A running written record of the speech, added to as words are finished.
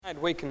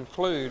Tonight we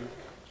conclude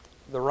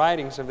the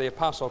writings of the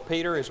Apostle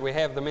Peter as we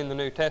have them in the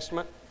New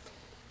Testament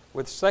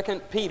with 2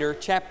 Peter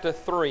chapter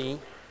 3,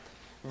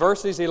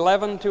 verses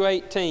 11 to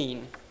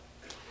 18.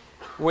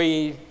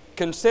 We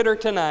consider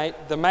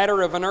tonight the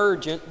matter of an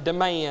urgent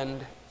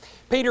demand.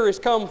 Peter has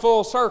come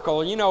full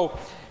circle. You know,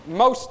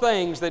 most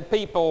things that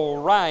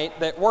people write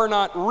that were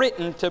not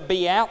written to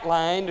be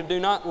outlined do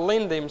not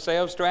lend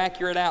themselves to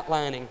accurate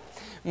outlining.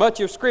 Much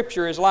of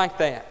Scripture is like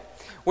that.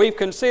 We've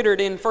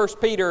considered in 1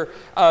 Peter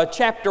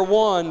chapter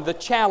 1 the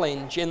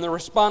challenge and the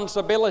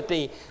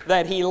responsibility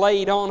that he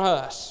laid on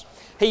us.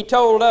 He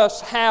told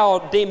us how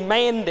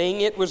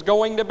demanding it was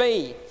going to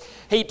be.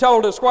 He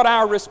told us what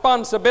our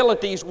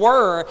responsibilities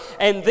were,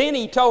 and then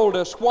he told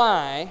us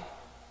why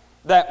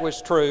that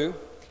was true.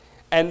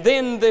 And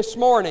then this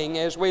morning,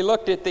 as we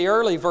looked at the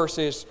early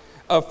verses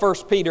of 1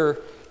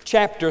 Peter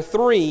chapter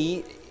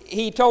 3,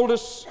 he told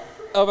us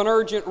of an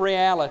urgent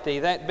reality,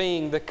 that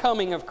being the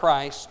coming of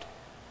Christ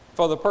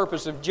for the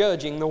purpose of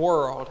judging the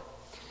world.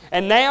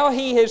 And now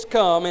he has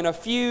come in a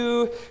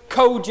few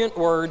cogent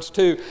words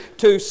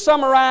to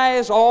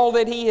summarize all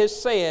that he has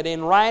said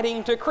in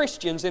writing to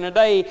Christians in a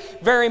day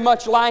very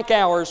much like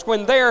ours,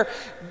 when their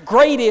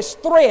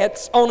greatest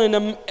threats of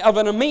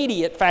an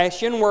immediate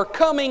fashion were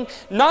coming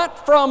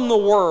not from the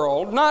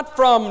world, not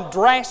from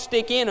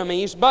drastic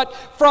enemies, but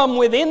from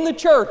within the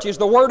church as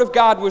the Word of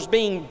God was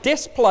being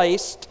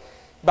displaced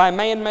by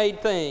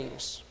man-made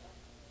things.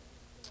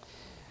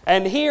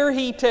 And here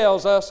he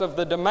tells us of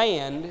the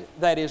demand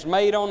that is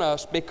made on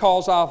us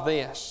because of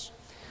this.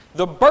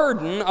 The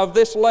burden of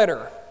this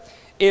letter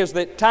is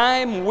that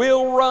time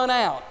will run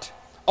out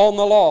on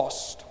the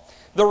lost.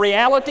 The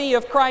reality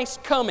of Christ's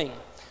coming,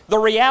 the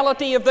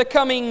reality of the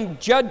coming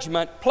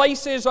judgment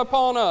places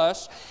upon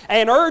us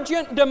an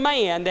urgent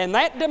demand, and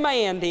that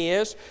demand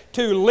is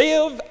to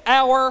live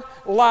our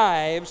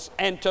lives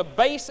and to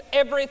base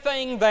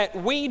everything that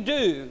we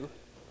do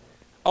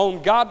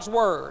on God's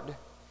Word,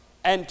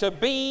 and to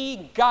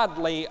be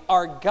godly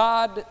or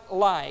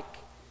God-like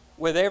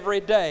with every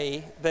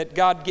day that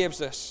God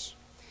gives us.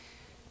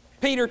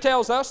 Peter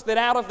tells us that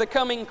out of the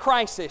coming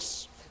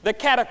crisis, the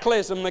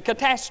cataclysm, the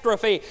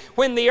catastrophe,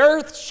 when the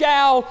earth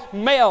shall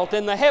melt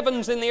and the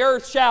heavens and the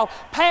earth shall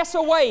pass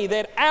away,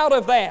 that out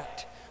of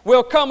that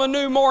will come a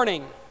new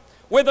morning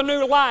with a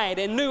new light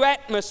and new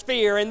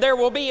atmosphere, and there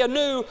will be a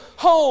new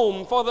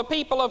home for the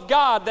people of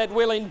God that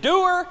will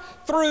endure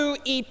through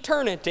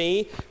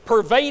eternity,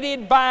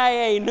 pervaded by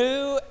a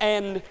new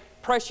and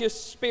precious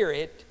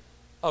spirit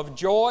of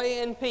joy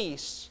and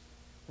peace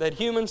that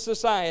human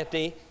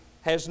society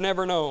has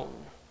never known.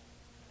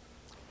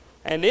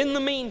 And in the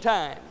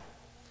meantime,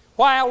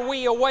 while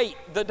we await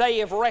the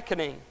day of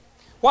reckoning,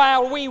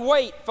 while we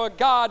wait for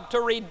God to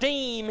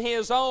redeem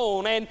His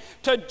own and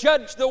to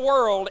judge the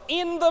world,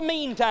 in the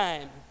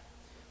meantime,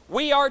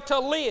 we are to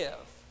live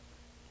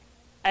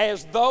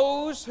as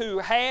those who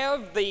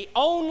have the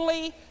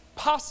only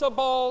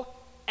possible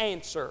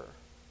answer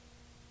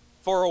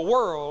for a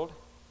world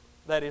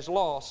that is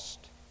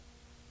lost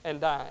and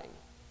dying.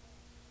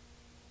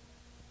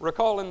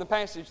 Recall in the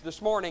passage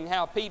this morning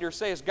how Peter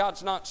says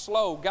God's not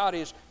slow, God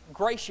is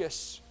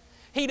gracious.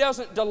 He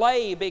doesn't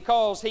delay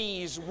because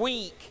He's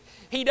weak.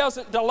 He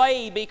doesn't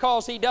delay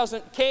because He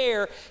doesn't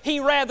care. He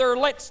rather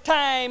lets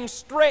time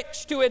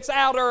stretch to its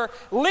outer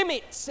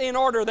limits in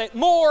order that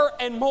more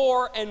and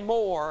more and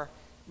more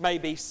may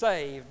be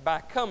saved by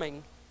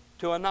coming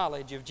to a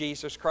knowledge of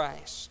Jesus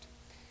Christ.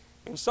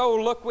 And so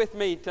look with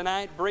me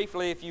tonight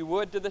briefly, if you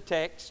would, to the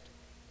text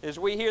as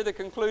we hear the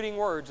concluding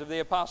words of the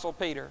Apostle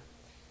Peter.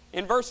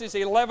 In verses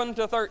 11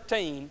 to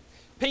 13,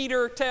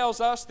 Peter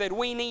tells us that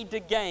we need to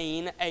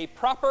gain a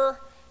proper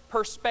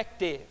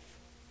perspective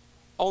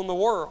on the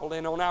world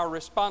and on our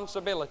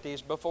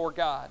responsibilities before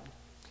God.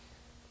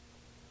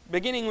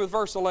 Beginning with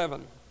verse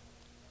 11.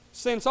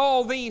 Since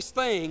all these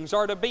things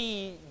are to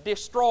be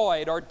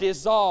destroyed or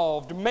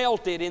dissolved,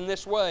 melted in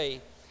this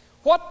way,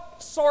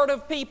 what sort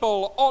of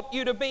people ought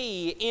you to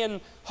be in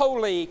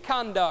holy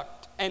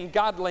conduct and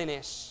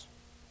godliness,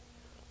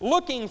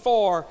 looking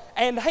for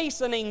and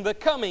hastening the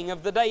coming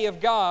of the day of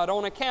God,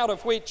 on account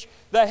of which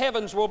the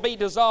heavens will be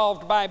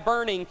dissolved by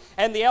burning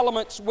and the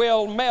elements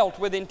will melt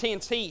with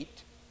intense heat?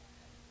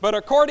 But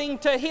according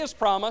to His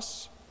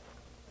promise,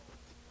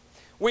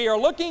 we are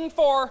looking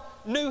for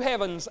new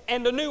heavens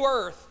and a new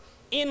earth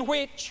in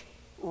which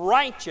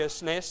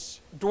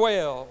righteousness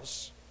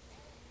dwells.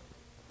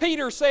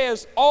 Peter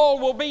says all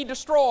will be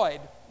destroyed.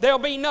 There'll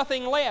be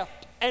nothing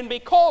left. And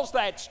because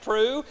that's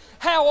true,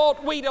 how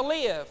ought we to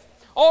live?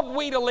 Ought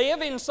we to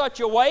live in such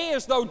a way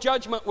as though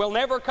judgment will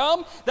never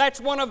come?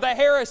 That's one of the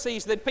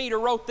heresies that Peter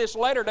wrote this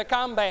letter to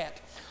combat.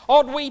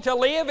 Ought we to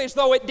live as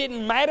though it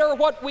didn't matter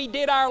what we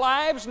did our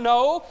lives?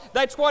 No,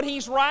 that's what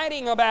he's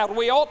writing about.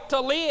 We ought to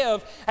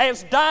live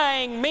as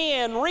dying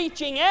men,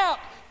 reaching out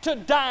to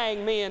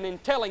dying men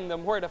and telling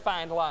them where to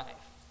find life.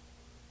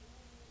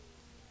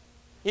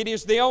 It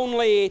is the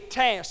only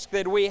task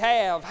that we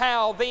have.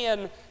 How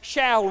then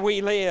shall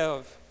we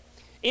live?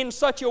 In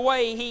such a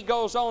way, he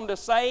goes on to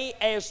say,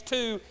 as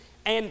to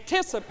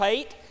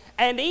anticipate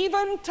and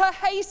even to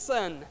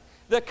hasten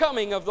the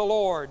coming of the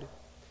Lord.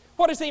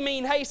 What does he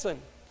mean, hasten?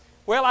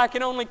 Well, I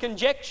can only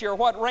conjecture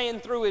what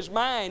ran through his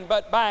mind,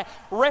 but by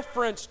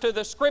reference to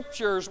the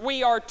Scriptures,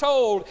 we are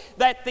told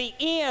that the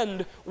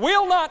end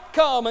will not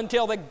come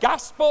until the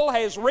gospel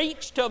has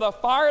reached to the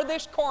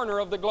farthest corner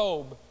of the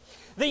globe.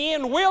 The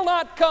end will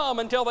not come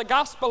until the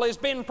gospel has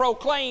been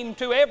proclaimed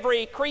to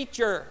every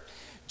creature.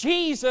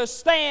 Jesus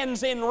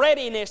stands in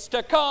readiness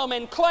to come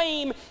and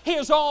claim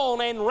His own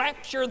and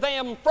rapture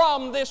them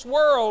from this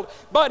world,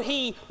 but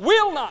He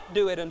will not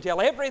do it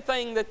until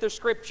everything that the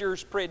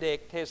Scriptures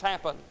predict has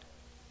happened.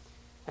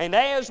 And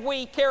as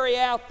we carry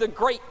out the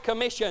Great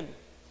Commission,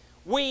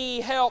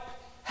 we help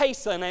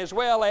hasten as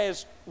well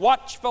as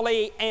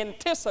watchfully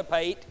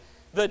anticipate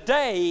the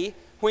day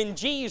when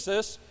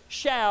Jesus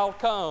shall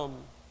come.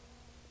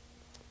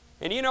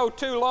 And you know,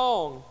 too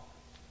long,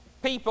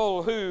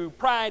 people who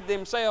pride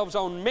themselves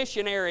on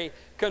missionary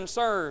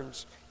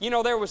concerns. You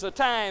know, there was a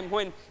time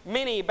when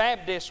many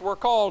Baptists were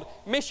called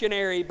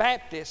missionary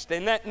Baptists,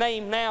 and that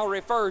name now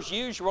refers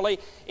usually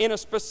in a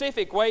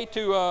specific way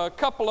to a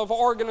couple of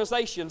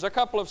organizations, a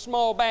couple of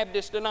small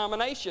Baptist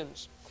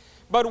denominations.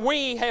 But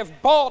we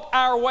have bought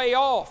our way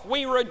off.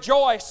 We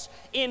rejoice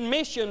in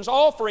missions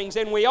offerings,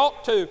 and we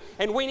ought to.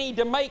 And we need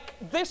to make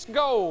this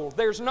goal.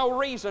 There's no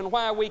reason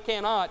why we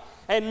cannot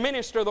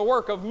administer the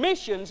work of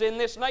missions in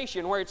this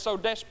nation where it's so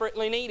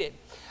desperately needed.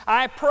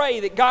 I pray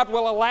that God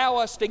will allow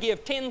us to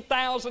give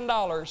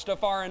 $10,000 to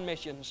foreign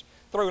missions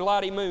through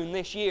Lottie Moon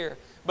this year.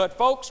 But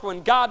folks,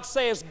 when God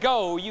says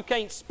go, you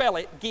can't spell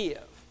it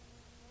give.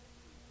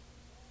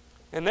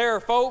 And there are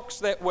folks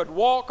that would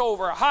walk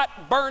over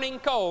hot burning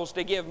coals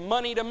to give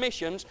money to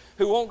missions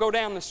who won't go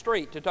down the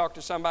street to talk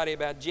to somebody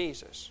about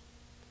Jesus.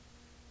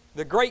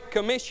 The Great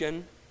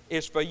Commission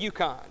is for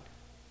Yukon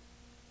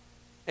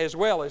as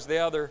well as the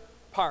other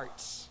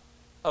parts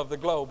of the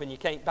globe, and you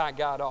can't buy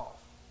God off.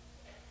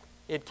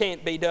 It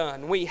can't be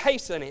done. We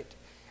hasten it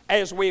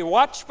as we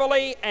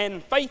watchfully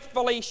and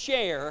faithfully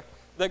share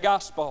the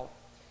gospel.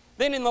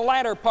 Then in the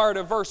latter part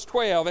of verse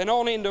 12 and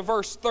on into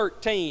verse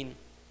 13,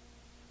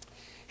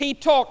 he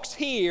talks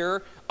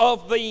here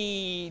of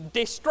the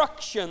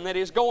destruction that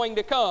is going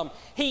to come.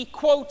 He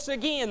quotes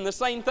again the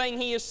same thing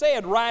he has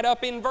said right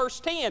up in verse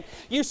 10.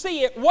 You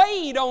see, it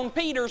weighed on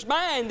Peter's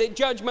mind that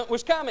judgment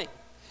was coming.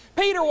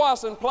 Peter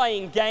wasn't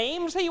playing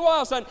games. He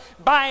wasn't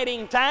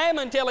biding time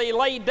until he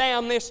laid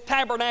down this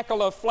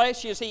tabernacle of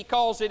flesh, as he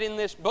calls it in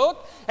this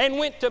book, and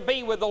went to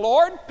be with the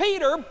Lord.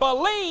 Peter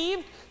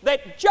believed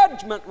that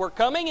judgment were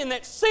coming and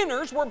that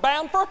sinners were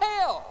bound for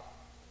hell.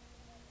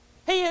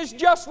 He has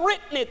just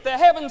written it. The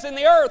heavens and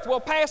the earth will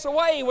pass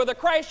away with a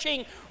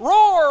crashing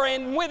roar,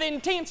 and with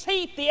intense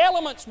heat the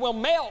elements will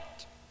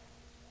melt.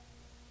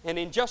 And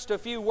in just a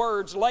few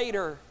words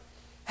later,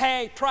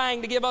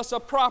 trying to give us a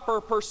proper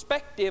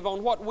perspective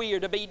on what we are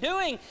to be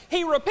doing,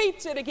 he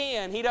repeats it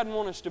again. He doesn't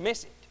want us to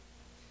miss it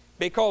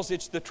because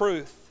it's the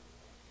truth.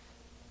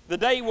 The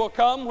day will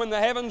come when the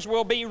heavens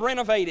will be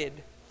renovated.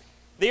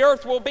 The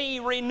earth will be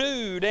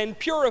renewed and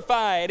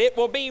purified. It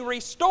will be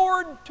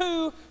restored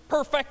to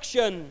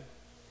perfection.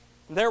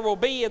 There will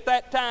be at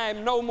that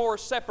time no more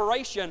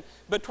separation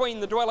between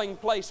the dwelling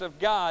place of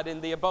God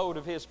and the abode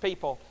of His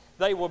people.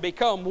 They will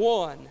become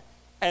one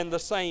and the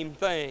same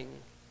thing.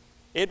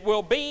 It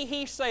will be,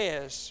 he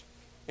says,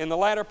 in the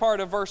latter part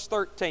of verse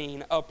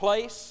 13, a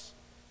place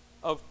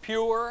of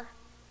pure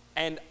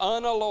and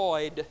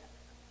unalloyed,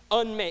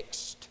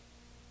 unmixed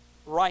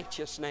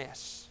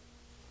righteousness.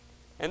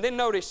 And then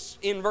notice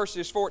in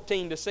verses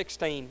 14 to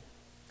 16,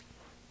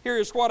 here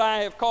is what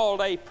I have called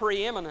a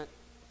preeminent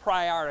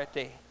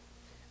priority.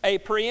 A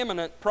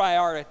preeminent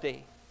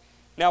priority.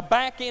 Now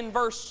back in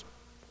verse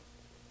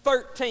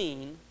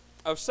 13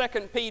 of 2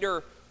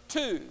 Peter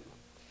 2,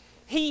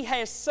 he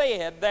has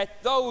said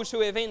that those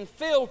who have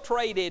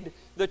infiltrated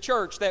the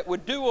church, that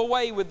would do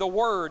away with the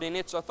Word and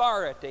its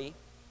authority,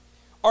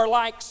 are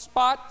like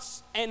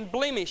spots and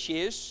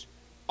blemishes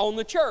on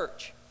the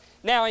church.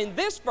 Now in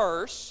this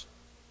verse,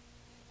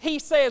 he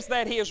says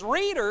that his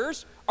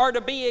readers are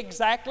to be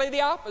exactly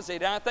the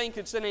opposite. I think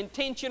it's an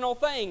intentional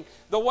thing,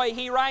 the way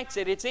he writes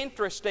it. It's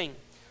interesting.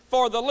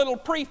 For the little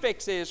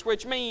prefixes,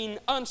 which mean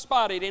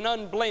unspotted and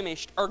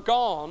unblemished, are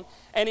gone.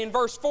 And in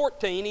verse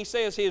 14, he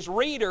says his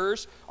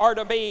readers are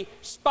to be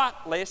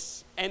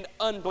spotless and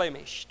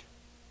unblemished.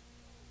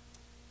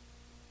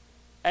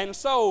 And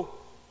so,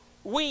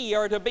 we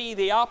are to be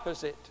the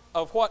opposite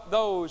of what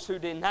those who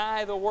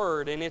deny the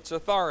Word and its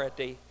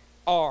authority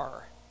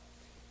are.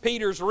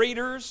 Peter's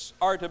readers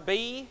are to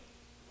be,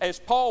 as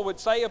Paul would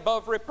say,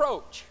 above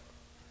reproach.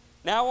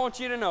 Now I want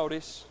you to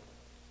notice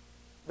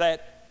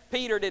that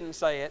Peter didn't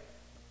say it.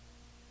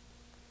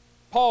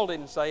 Paul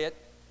didn't say it.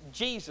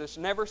 Jesus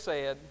never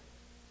said,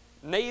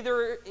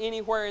 neither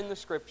anywhere in the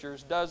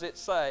Scriptures does it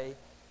say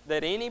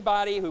that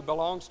anybody who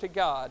belongs to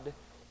God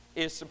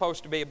is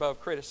supposed to be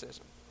above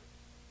criticism.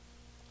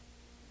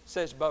 It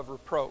says above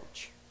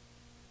reproach.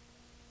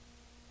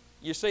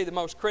 You see, the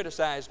most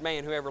criticized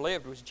man who ever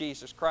lived was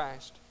Jesus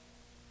Christ.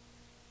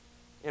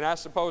 And I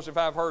suppose if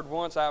I've heard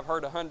once, I've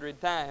heard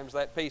 100 times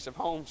that piece of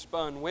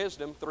homespun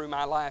wisdom through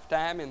my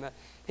lifetime in the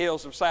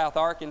hills of South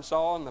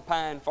Arkansas and the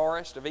pine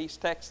forest of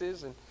East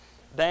Texas and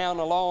down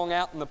along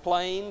out in the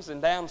plains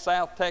and down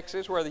South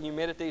Texas where the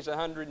humidity is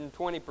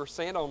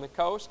 120% on the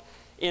coast,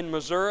 in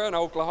Missouri and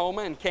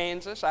Oklahoma and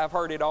Kansas. I've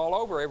heard it all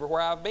over, everywhere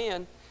I've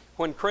been.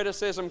 When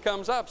criticism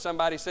comes up,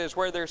 somebody says,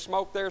 where there's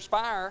smoke, there's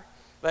fire.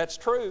 That's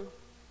true.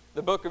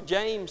 The book of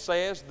James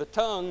says the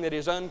tongue that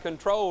is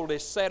uncontrolled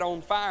is set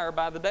on fire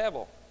by the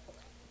devil.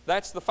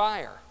 That's the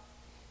fire.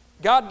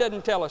 God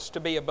doesn't tell us to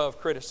be above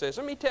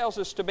criticism. He tells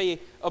us to be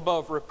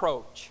above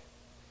reproach.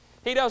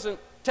 He doesn't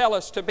tell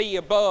us to be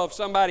above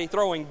somebody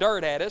throwing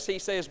dirt at us. He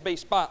says be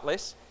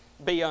spotless,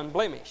 be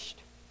unblemished.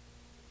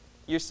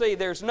 You see,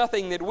 there's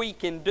nothing that we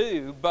can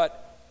do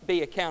but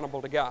be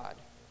accountable to God.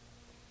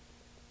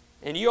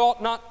 And you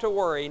ought not to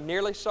worry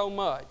nearly so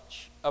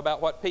much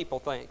about what people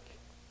think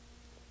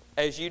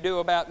as you do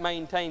about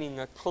maintaining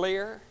a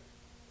clear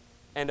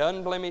and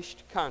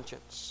unblemished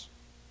conscience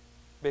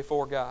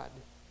before God.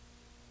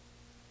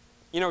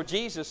 You know,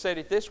 Jesus said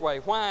it this way.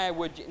 Why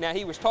would you... Now,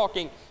 he was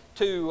talking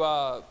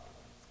to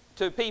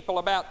people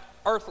about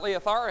earthly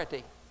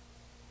authority.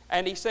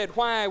 And he said,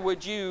 why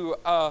would you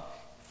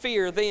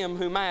fear them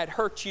who might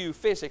hurt you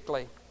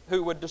physically,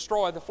 who would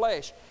destroy the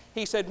flesh?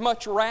 He said,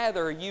 much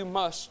rather you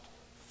must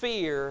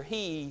fear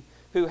He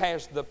who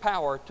has the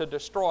power to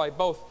destroy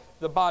both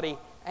the body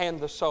and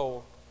the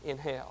soul in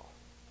hell.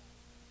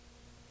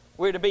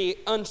 We're to be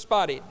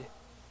unspotted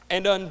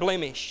and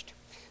unblemished.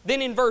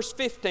 Then in verse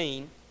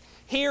 15,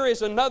 here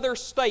is another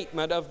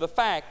statement of the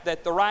fact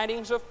that the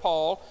writings of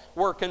Paul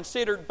were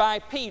considered by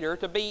Peter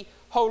to be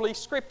Holy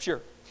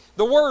Scripture.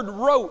 The word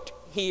wrote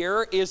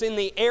here is in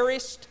the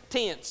aorist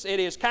tense. It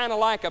is kind of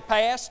like a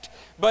past,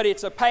 but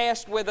it's a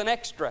past with an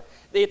extra.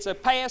 It's a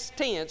past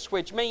tense,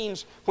 which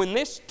means when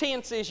this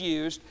tense is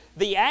used,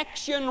 the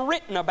action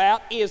written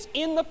about is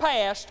in the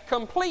past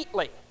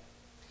completely.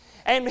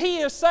 And he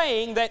is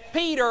saying that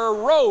Peter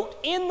wrote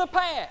in the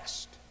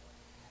past.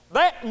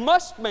 That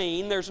must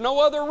mean there's no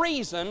other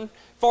reason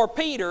for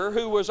Peter,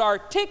 who was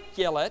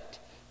articulate,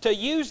 to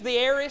use the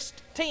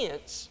aorist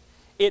tense.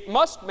 It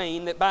must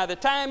mean that by the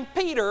time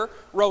Peter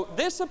wrote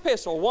this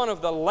epistle, one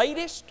of the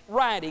latest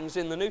writings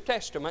in the New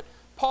Testament,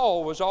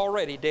 Paul was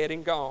already dead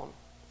and gone.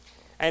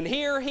 And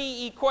here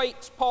he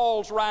equates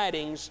Paul's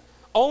writings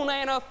on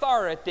an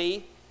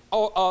authority,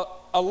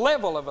 a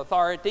level of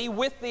authority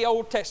with the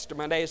Old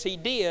Testament, as he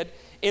did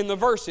in the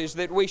verses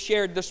that we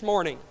shared this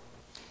morning.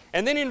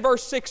 And then in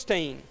verse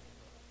 16,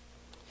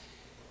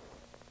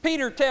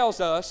 Peter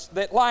tells us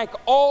that like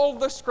all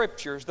the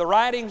Scriptures, the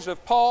writings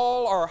of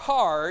Paul are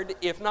hard,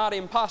 if not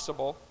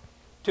impossible,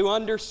 to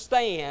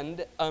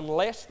understand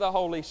unless the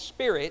Holy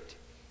Spirit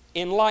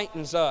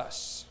enlightens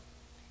us.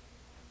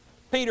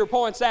 Peter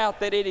points out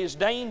that it is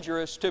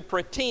dangerous to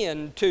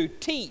pretend to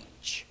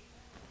teach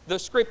the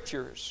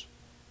Scriptures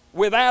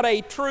without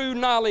a true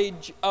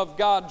knowledge of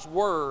God's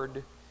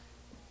Word,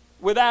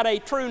 without a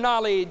true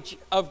knowledge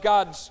of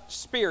God's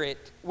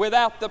Spirit,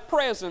 without the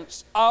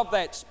presence of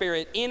that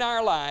Spirit in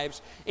our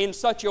lives in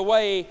such a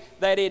way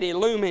that it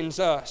illumines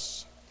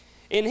us.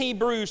 In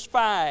Hebrews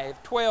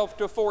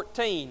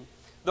 5:12-14,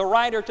 the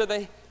writer to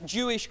the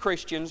Jewish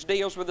Christians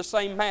deals with the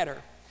same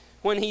matter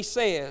when he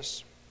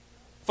says,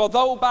 "For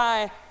though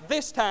by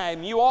this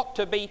time you ought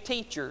to be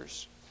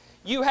teachers,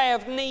 you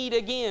have need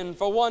again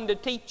for one to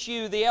teach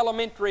you the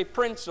elementary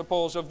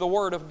principles of the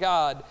Word of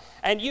God,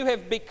 and you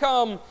have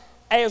become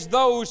as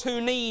those who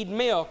need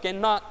milk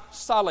and not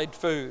solid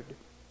food.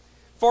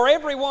 For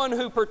everyone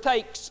who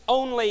partakes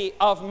only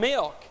of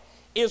milk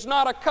is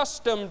not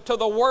accustomed to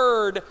the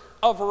word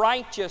of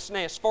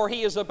righteousness, for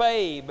he is a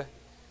babe.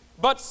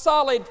 But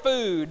solid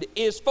food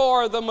is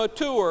for the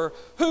mature,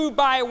 who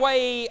by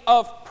way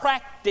of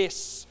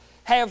practice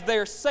have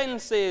their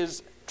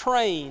senses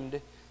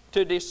trained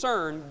to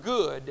discern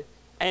good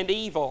and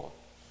evil."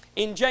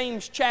 In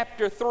James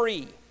chapter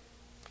 3,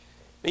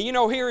 you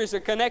know, here is a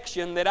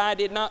connection that I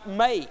did not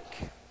make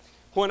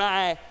when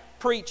I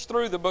preached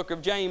through the book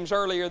of James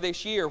earlier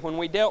this year, when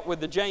we dealt with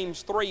the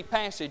James 3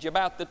 passage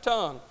about the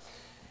tongue.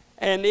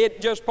 And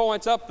it just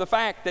points up the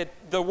fact that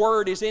the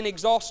Word is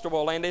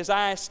inexhaustible. And as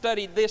I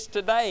studied this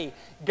today,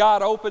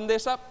 God opened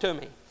this up to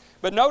me.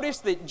 But notice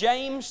that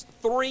James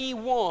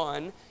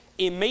 3:1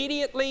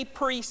 immediately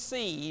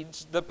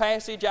precedes the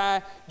passage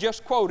I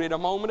just quoted a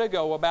moment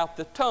ago about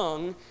the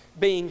tongue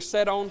being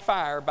set on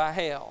fire by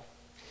hell.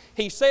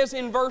 He says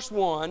in verse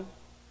 1,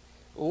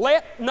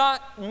 "Let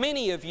not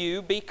many of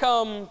you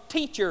become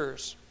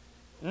teachers,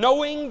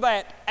 knowing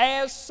that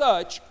as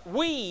such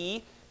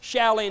we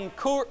shall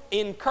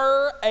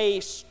incur a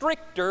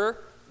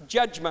stricter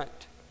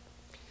judgment."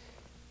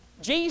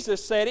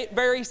 Jesus said it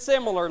very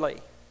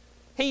similarly.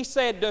 He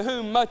said, "To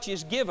whom much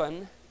is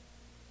given,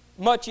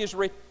 much is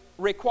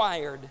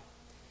required."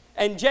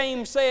 And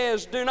James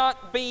says, "Do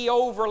not be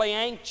overly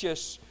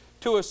anxious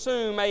to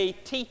assume a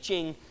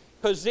teaching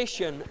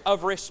position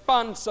of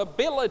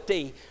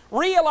responsibility,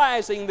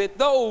 realizing that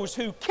those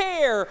who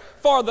care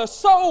for the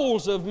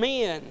souls of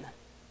men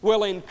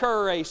will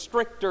incur a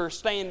stricter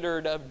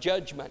standard of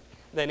judgment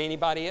than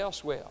anybody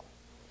else will.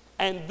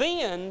 And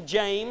then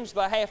James,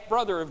 the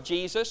half-brother of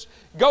Jesus,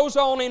 goes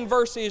on in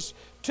verses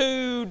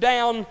 2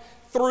 down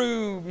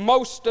through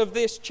most of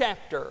this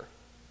chapter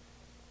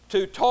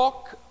to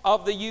talk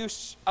of the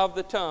use of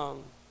the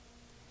tongue.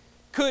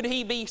 Could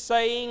he be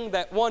saying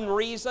that one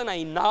reason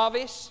a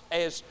novice,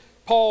 as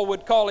Paul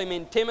would call him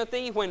in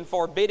Timothy, when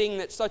forbidding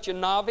that such a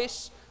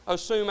novice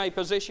assume a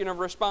position of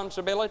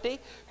responsibility,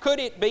 could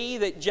it be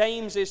that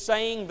James is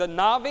saying the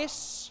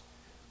novice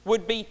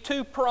would be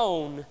too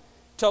prone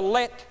to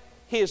let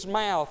his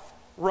mouth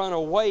run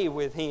away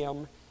with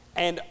him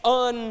and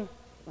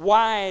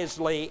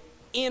unwisely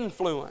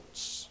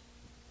influence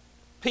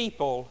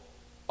people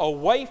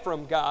away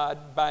from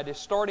God by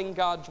distorting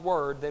God's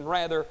Word than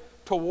rather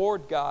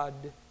toward God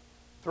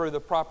through the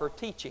proper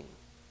teaching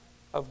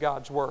of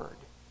God's Word?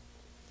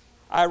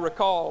 I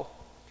recall,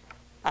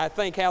 I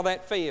think, how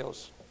that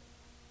feels.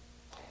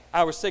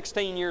 I was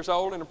 16 years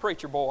old and a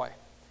preacher boy.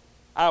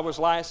 I was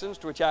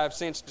licensed, which I've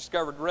since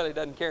discovered really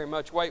doesn't carry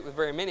much weight with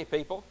very many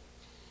people.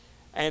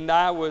 And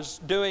I was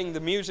doing the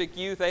music,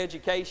 youth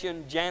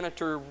education,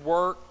 janitor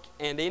work,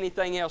 and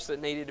anything else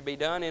that needed to be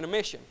done in a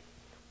mission.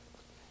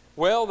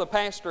 Well, the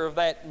pastor of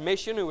that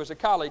mission, who was a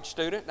college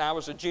student, and I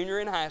was a junior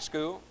in high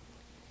school,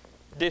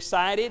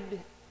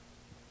 decided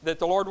that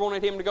the Lord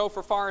wanted him to go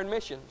for foreign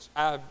missions,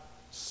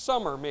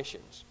 summer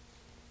missions.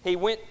 He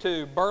went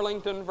to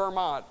Burlington,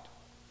 Vermont,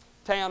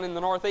 town in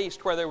the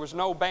Northeast where there was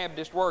no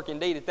Baptist work.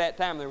 Indeed, at that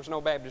time, there was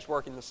no Baptist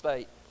work in the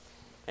state.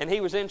 And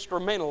he was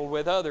instrumental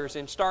with others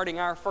in starting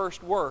our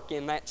first work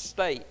in that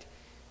state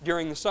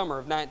during the summer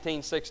of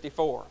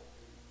 1964.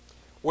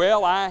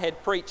 Well, I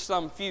had preached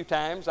some few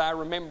times. I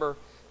remember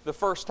the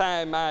first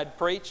time I'd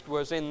preached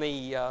was in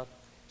the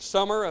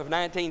summer of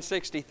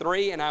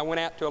 1963, and I went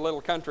out to a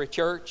little country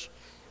church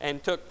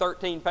and took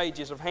 13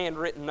 pages of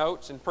handwritten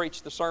notes and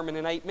preached the sermon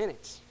in 8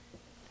 minutes.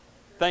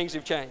 Things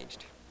have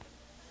changed.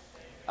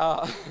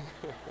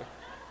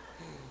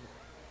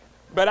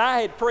 But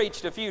I had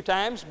preached a few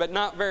times, but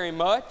not very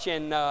much.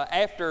 And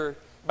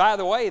by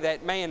the way,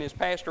 that man is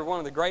pastor of one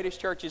of the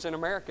greatest churches in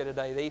America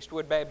today, the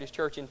Eastwood Baptist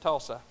Church in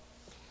Tulsa.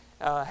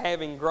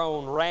 Having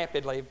grown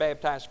rapidly,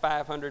 baptized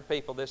 500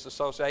 people, this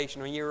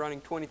association, a year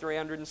running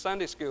 2,300 in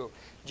Sunday school.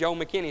 Joe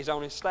McKinney's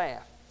on his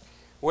staff.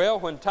 Well,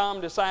 when Tom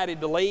decided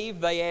to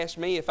leave, they asked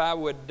me if I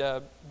would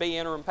be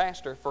interim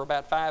pastor for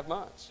about 5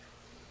 months.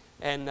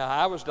 And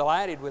I was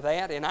delighted with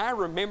that. And I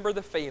remember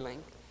the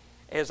feeling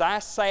as I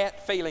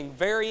sat feeling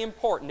very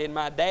important in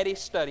my daddy's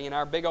study in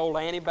our big old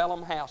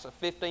antebellum house, a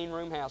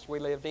 15-room house we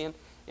lived in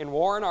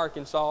Warren,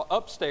 Arkansas,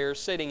 upstairs,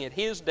 sitting at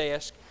his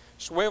desk,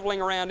 swiveling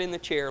around in the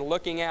chair,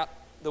 looking out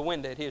the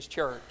window at his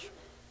church.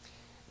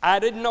 I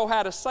didn't know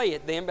how to say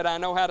it then, but I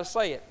know how to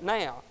say it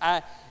now.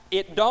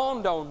 It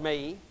dawned on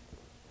me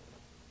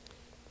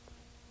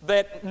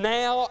that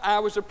now I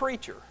was a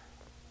preacher.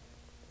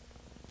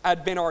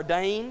 I'd been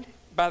ordained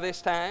by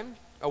this time,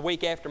 a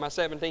week after my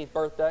 17th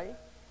birthday.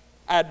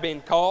 I'd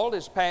been called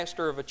as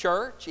pastor of a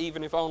church,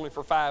 even if only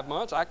for 5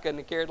 months. I couldn't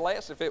have cared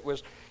less if it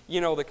was,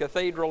 the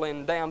cathedral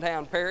in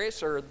downtown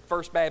Paris or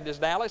First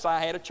Baptist Dallas. I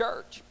had a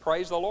church.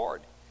 Praise the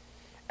Lord.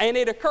 And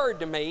it occurred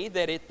to me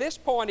that at this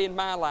point in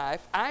my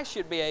life, I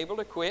should be able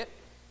to quit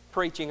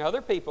preaching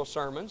other people's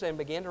sermons and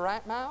begin to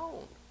write my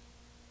own.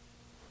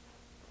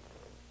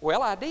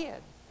 Well, I did.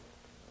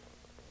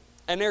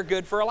 And they're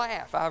good for a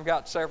laugh. I've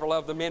got several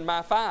of them in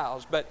my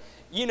files. But,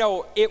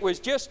 it was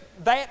just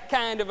that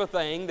kind of a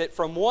thing that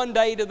from one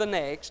day to the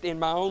next, in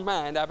my own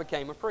mind, I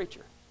became a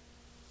preacher.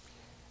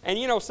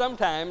 And,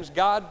 sometimes,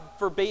 God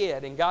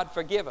forbid and God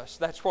forgive us,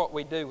 that's what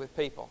we do with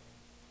people.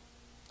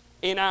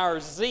 In our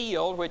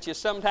zeal, which is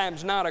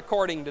sometimes not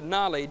according to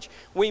knowledge,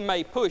 we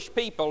may push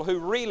people who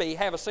really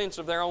have a sense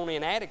of their own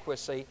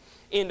inadequacy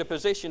into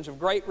positions of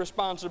great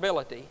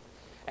responsibility.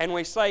 And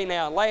we say,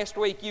 now, last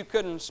week you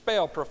couldn't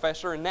spell,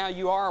 professor, and now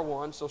you are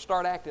one, so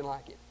start acting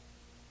like it.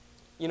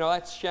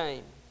 That's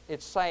shame.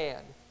 It's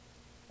sad.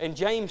 And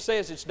James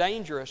says it's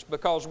dangerous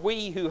because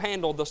we who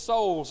handle the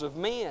souls of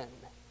men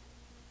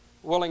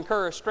will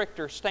incur a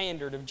stricter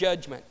standard of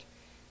judgment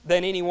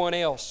than anyone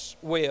else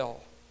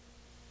will.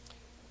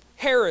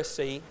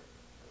 Heresy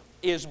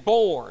is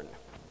born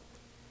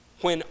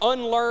when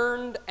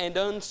unlearned and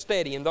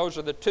unsteady, and those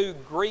are the two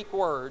Greek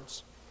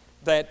words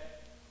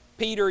that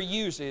Peter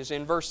uses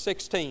in verse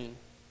 16.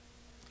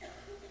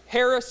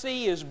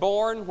 Heresy is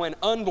born when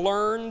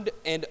unlearned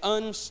and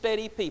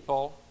unsteady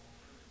people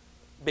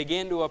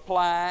begin to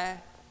apply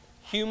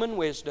human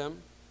wisdom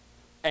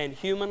and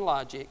human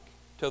logic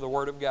to the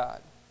Word of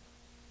God.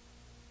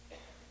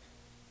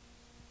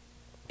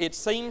 It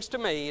seems to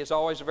me is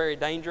always a very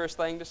dangerous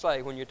thing to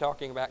say when you're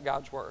talking about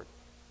God's Word.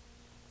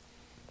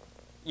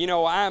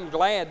 I'm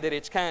glad that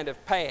it's kind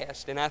of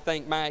past, and I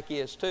think Mike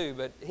is too,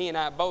 but he and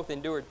I both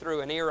endured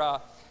through an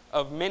era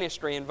of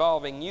ministry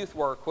involving youth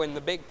work when the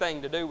big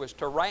thing to do was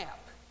to rap.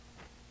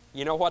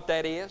 You know what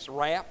that is?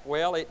 Rap?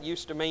 Well, it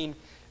used to mean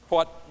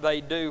what they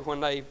do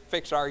when they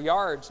fix our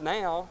yards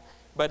now,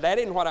 but that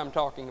isn't what I'm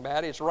talking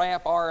about. It's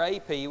rap,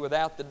 R-A-P,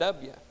 without the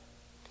W.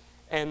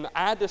 And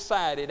I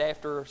decided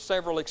after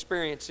several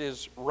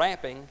experiences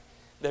rapping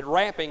that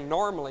rapping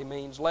normally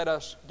means let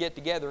us get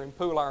together and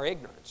pool our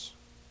ignorance.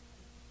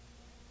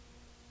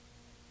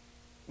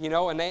 You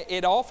know, and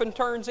it often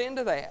turns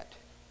into that.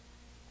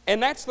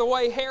 And that's the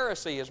way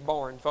heresy is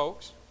born,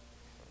 folks.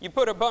 You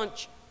put a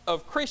bunch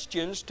of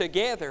Christians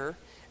together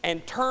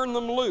and turn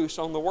them loose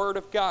on the Word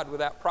of God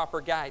without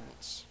proper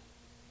guidance.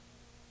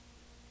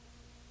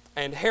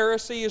 And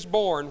heresy is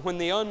born when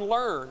the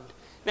unlearned.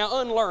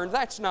 Now, unlearned,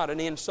 that's not an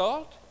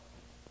insult.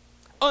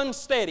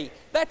 Unsteady,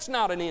 that's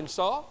not an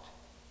insult.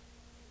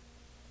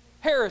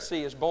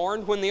 Heresy is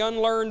born when the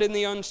unlearned and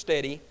the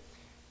unsteady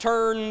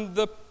turn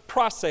the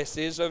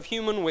processes of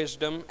human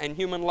wisdom and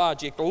human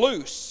logic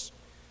loose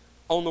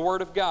on the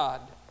Word of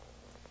God.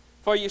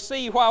 For you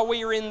see, while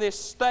we are in this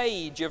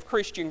stage of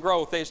Christian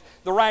growth, as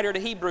the writer to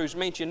Hebrews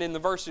mentioned in the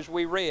verses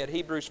we read,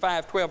 Hebrews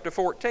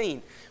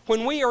 5:12-14,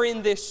 when we are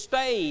in this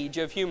stage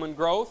of human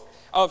growth,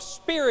 of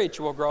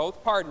spiritual growth,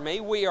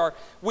 we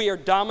are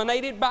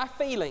dominated by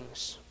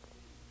feelings.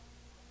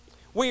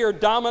 We are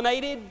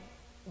dominated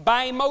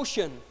by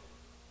emotion.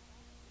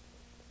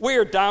 We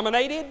are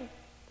dominated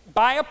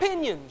by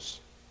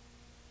opinions,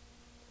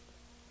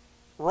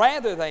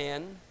 rather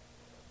than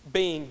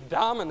being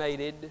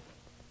dominated,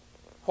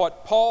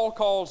 what Paul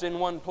calls in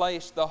one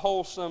place, the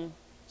wholesome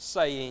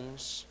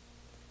sayings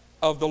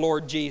of the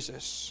Lord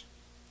Jesus.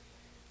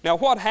 Now,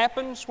 what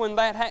happens when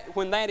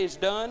that is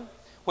done?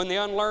 When the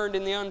unlearned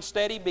and the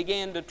unsteady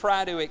begin to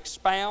try to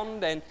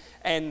expound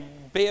and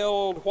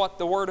build what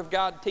the Word of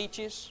God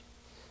teaches?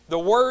 The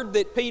word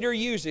that Peter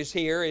uses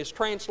here is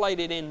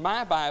translated in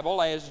my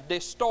Bible as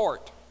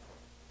distort.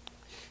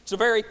 It's a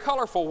very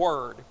colorful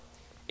word.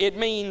 It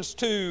means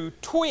to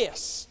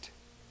twist.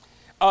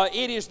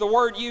 It is the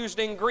word used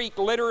in Greek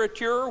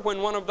literature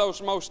when one of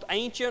those most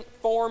ancient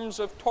forms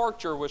of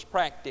torture was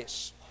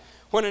practiced.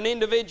 When an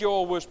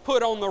individual was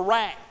put on the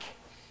rack,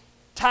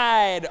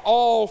 tied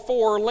all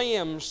four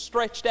limbs,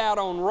 stretched out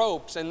on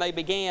ropes, and they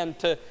began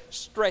to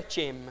stretch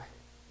him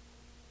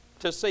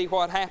to see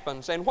what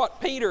happens. And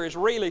what Peter is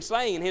really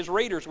saying, his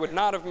readers would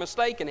not have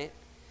mistaken it,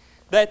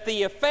 that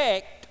the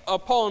effect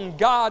upon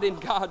God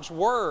and God's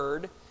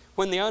Word,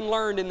 when the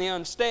unlearned and the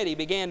unsteady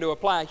began to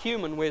apply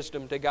human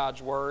wisdom to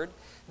God's Word,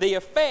 the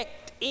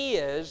effect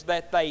is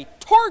that they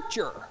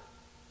torture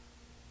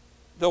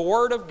the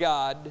Word of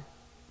God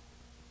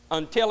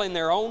until in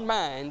their own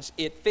minds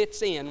it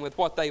fits in with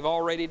what they've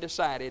already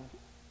decided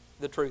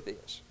the truth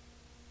is.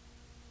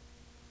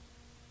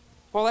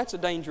 Well, that's a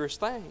dangerous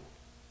thing.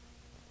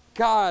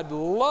 God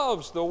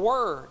loves the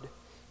Word.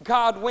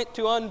 God went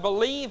to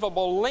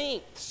unbelievable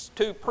lengths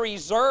to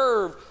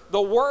preserve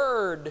the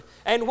Word.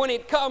 And when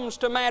it comes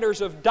to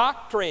matters of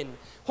doctrine,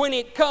 when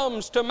it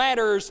comes to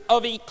matters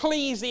of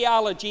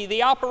ecclesiology,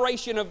 the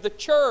operation of the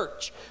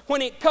church,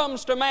 when it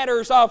comes to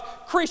matters of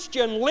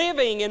Christian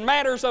living and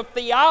matters of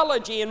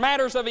theology and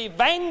matters of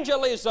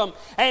evangelism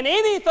and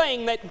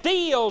anything that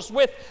deals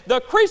with the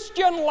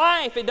Christian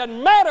life, it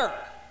doesn't matter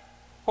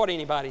what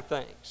anybody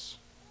thinks.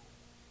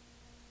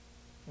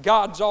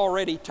 God's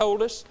already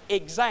told us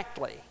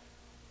exactly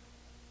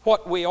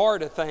what we are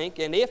to think,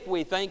 and if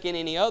we think in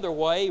any other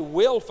way,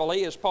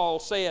 willfully, as Paul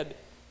said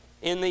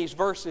in these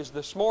verses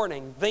this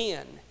morning,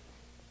 then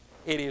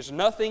it is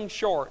nothing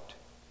short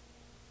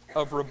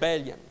of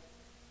rebellion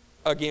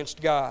against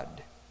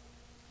God.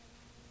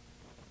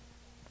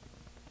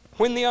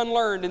 When the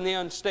unlearned and the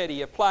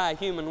unsteady apply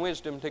human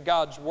wisdom to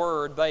God's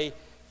Word, they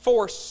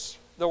force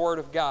the Word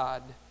of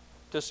God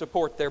to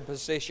support their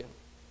position.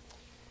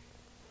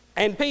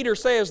 And Peter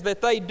says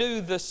that they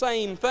do the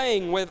same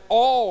thing with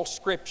all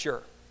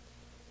Scripture.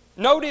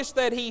 Notice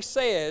that he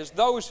says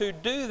those who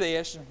do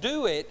this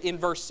do it, in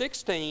verse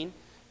 16,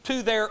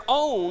 to their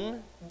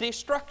own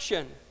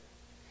destruction.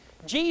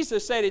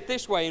 Jesus said it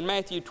this way in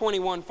Matthew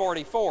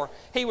 21:44.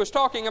 He was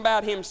talking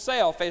about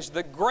Himself as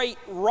the great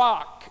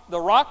rock,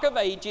 the rock of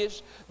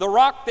ages, the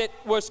rock that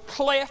was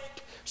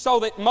cleft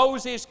so that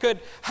Moses could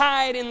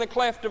hide in the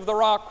cleft of the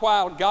rock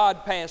while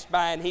God passed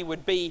by and he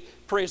would be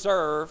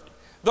preserved.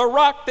 The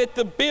rock that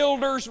the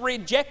builders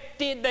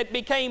rejected that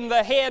became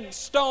the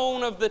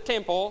headstone of the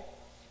temple,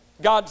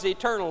 God's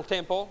eternal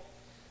temple.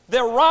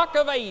 The rock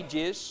of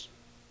ages.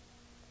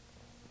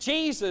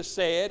 Jesus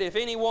said if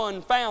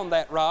anyone found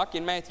that rock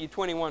in Matthew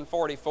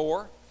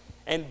 21:44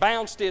 and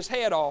bounced his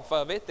head off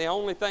of it, the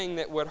only thing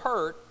that would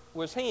hurt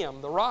was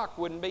him. The rock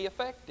wouldn't be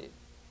affected.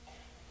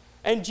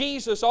 And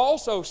Jesus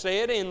also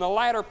said in the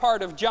latter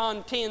part of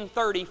John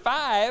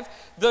 10:35,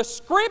 the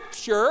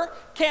Scripture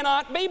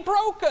cannot be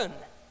broken.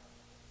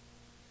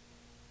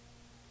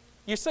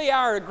 You see,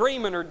 our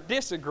agreement or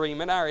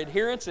disagreement, our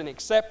adherence and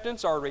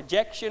acceptance, our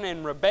rejection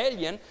and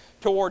rebellion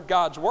toward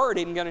God's Word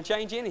isn't going to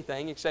change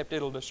anything except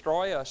it'll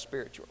destroy us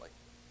spiritually.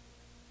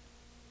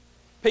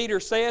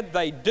 Peter said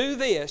they do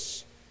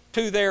this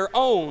to their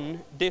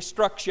own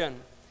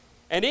destruction.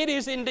 And it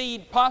is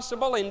indeed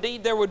possible,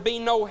 indeed there would be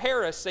no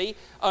heresy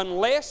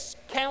unless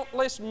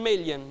countless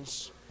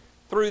millions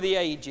through the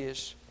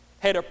ages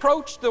had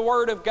approached the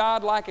Word of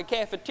God like a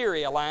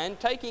cafeteria line,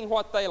 taking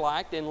what they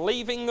liked and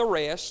leaving the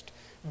rest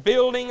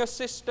building a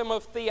system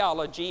of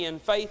theology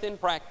and faith and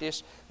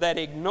practice that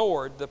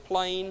ignored the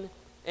plain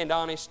and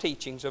honest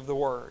teachings of the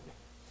Word.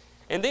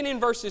 And then in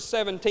verses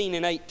 17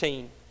 and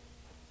 18,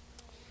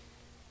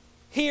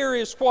 here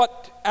is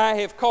what I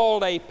have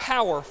called a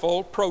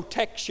powerful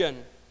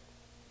protection.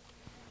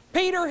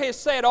 Peter has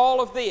said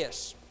all of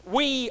this.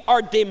 We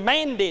are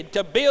demanded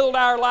to build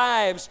our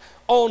lives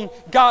on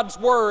God's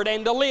Word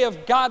and to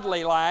live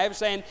godly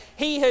lives. And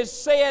he has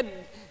said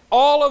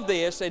all of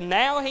this, and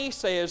now he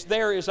says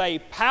there is a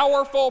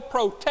powerful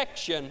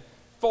protection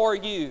for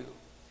you.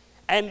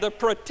 And the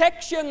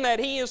protection that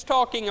he is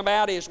talking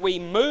about as we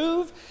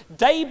move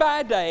day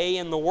by day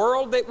in the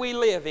world that we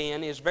live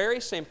in is very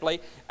simply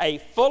a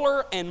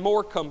fuller and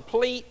more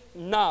complete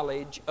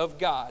knowledge of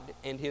God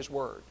and His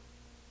Word.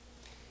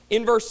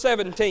 In verse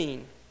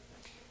 17,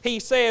 he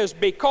says,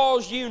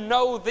 because you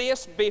know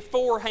this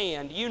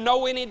beforehand, you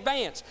know in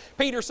advance.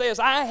 Peter says,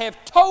 I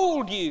have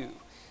told you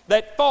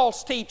that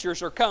false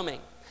teachers are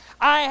coming.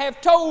 I have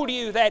told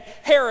you that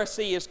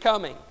heresy is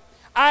coming.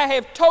 I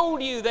have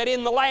told you that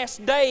in the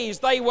last days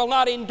they will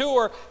not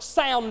endure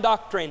sound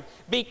doctrine.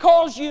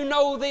 Because you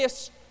know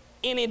this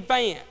in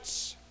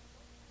advance,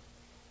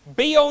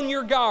 be on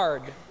your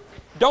guard.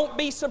 Don't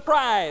be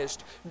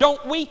surprised.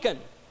 Don't weaken.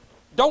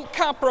 Don't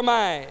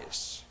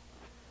compromise.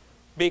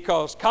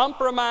 Because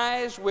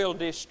compromise will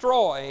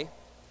destroy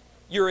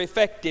your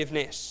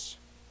effectiveness.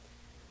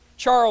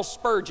 Charles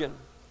Spurgeon,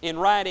 in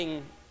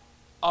writing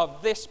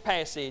of this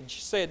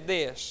passage, said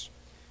this: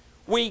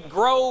 we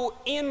grow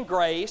in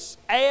grace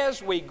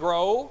as we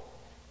grow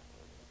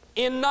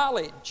in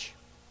knowledge.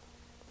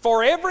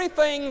 For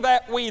everything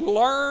that we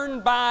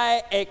learn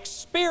by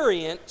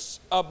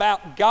experience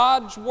about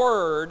God's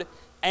Word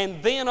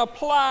and then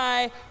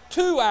apply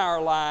to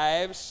our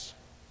lives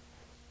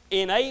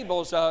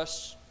enables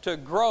us to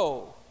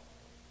grow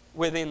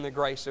within the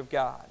grace of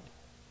God.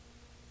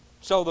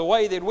 So the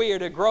way that we are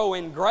to grow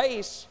in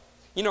grace,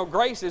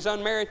 grace is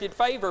unmerited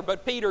favor,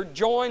 but Peter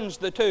joins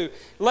the two.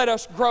 Let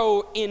us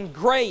grow in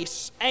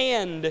grace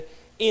and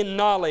in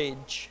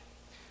knowledge.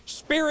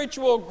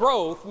 Spiritual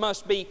growth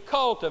must be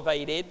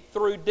cultivated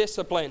through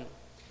discipline.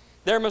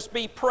 There must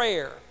be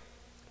prayer,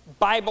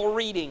 Bible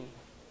reading,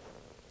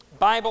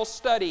 Bible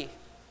study,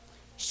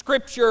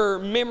 Scripture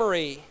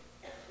memory,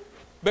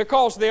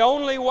 because the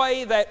only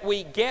way that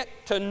we get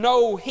to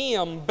know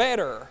Him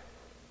better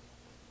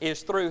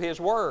is through His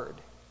Word.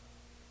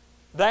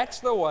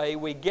 That's the way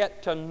we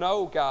get to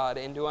know God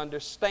and to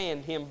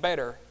understand Him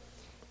better,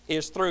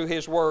 is through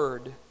His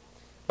Word.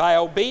 By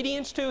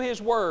obedience to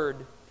His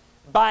Word,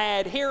 by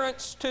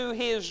adherence to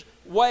His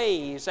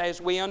ways as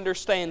we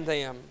understand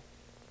them.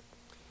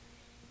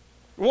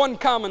 One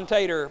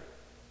commentator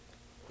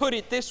put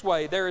it this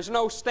way: there is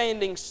no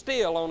standing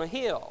still on a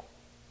hill.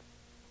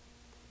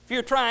 If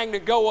you're trying to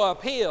go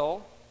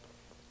uphill,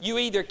 you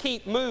either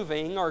keep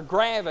moving or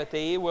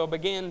gravity will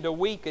begin to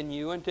weaken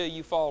you until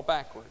you fall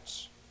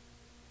backwards.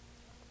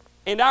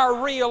 And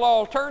our real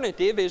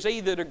alternative is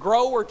either to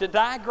grow or to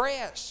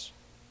digress.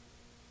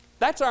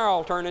 That's our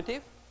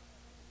alternative.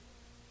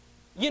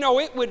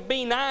 It would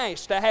be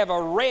nice to have a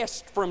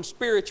rest from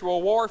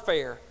spiritual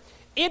warfare.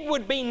 It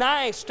would be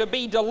nice to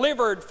be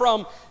delivered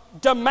from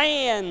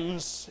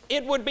demands.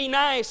 It would be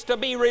nice to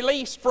be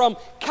released from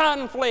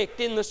conflict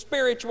in the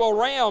spiritual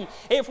realm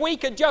if we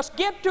could just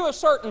get to a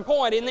certain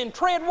point and then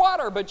tread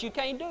water, but you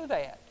can't do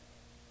that.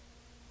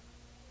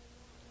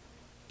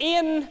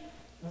 In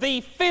the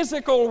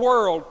physical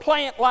world,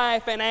 plant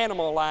life and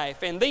animal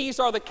life, and these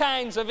are the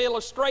kinds of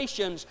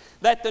illustrations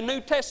that the New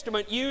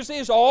Testament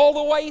uses all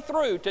the way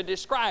through to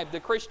describe the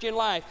Christian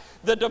life,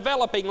 the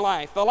developing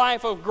life, the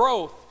life of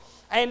growth.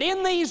 And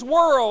in these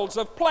worlds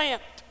of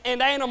plant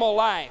and animal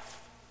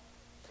life,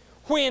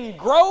 when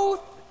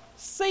growth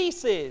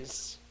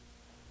ceases,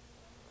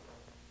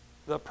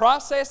 the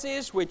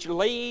processes which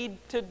lead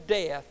to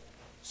death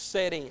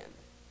set in.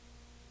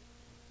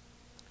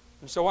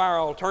 And so our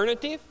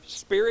alternative,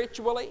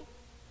 spiritually,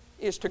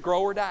 is to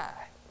grow or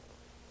die.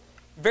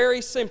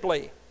 Very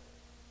simply,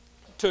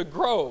 to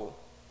grow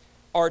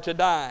or to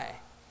die.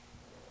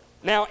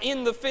 Now,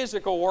 in the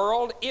physical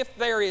world, if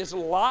there is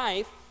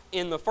life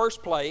in the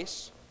first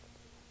place,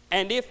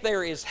 and if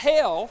there is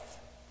health,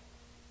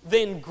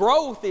 then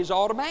growth is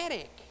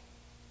automatic.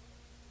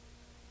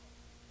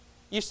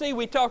 You see,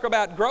 we talk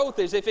about growth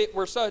as if it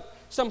were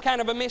some kind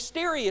of a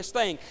mysterious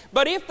thing.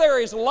 But if there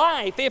is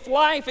life, if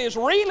life is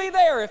really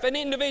there, if an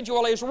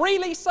individual is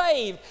really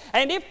saved,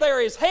 and if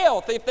there is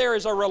health, if there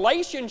is a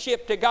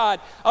relationship to God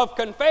of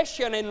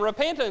confession and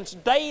repentance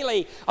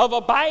daily, of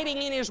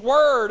abiding in His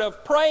Word,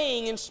 of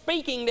praying and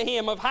speaking to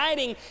Him, of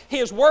hiding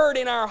His Word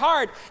in our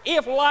heart,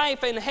 if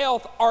life and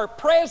health are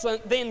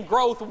present, then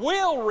growth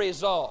will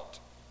result.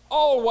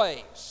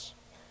 Always.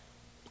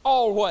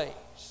 Always.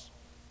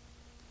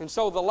 And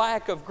so the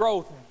lack of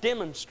growth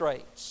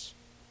demonstrates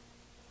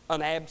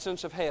an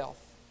absence of health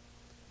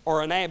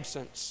or an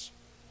absence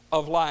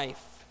of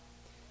life.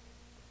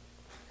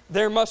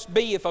 There must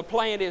be, if a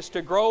plant is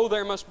to grow,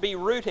 there must be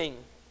rooting.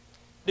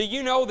 Do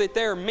you know that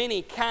there are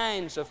many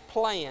kinds of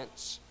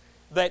plants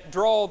that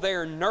draw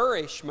their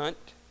nourishment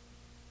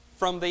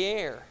from the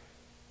air.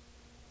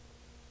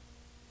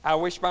 I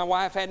wish my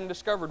wife hadn't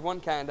discovered one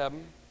kind of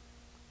them.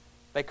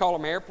 They call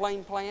them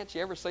airplane plants.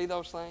 You ever see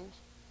those things?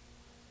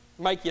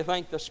 Make you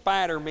think the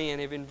Spider-Men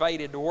have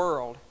invaded the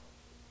world.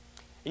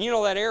 And you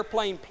know that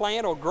airplane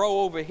plant will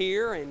grow over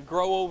here and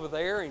grow over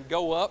there and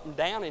go up and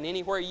down, and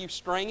anywhere you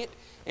string it,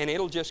 and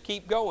it'll just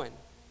keep going.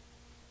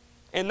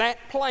 And that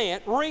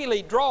plant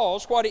really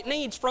draws what it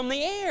needs from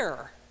the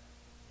air.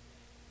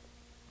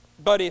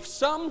 But if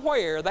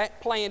somewhere that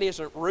plant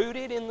isn't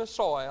rooted in the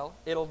soil,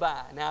 it'll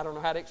die. Now, I don't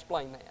know how to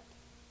explain that,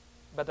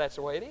 but that's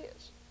the way it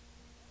is.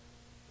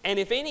 And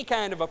if any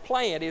kind of a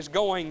plant is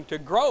going to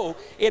grow,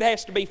 it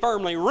has to be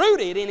firmly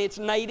rooted in its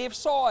native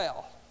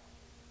soil.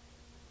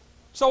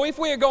 So if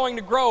we are going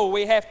to grow,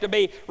 we have to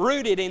be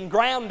rooted and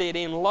grounded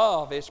in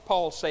love, as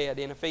Paul said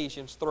in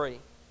Ephesians 3.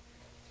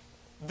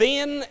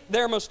 Then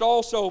there must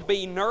also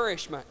be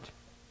nourishment.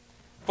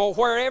 For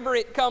wherever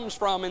it comes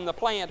from in the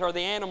plant or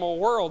the animal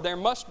world, there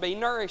must be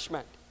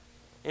nourishment.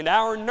 And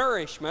our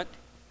nourishment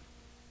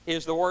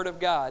is the Word of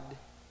God.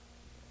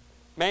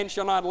 Man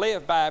shall not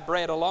live by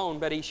bread alone,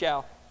 but he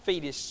shall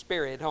feed his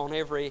spirit on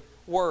every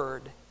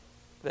word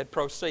that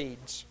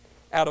proceeds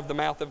out of the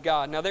mouth of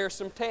God. Now there are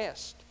some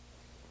tests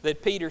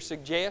that Peter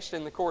suggests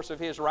in the course of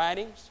his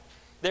writings.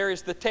 There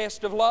is the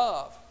test of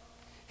love.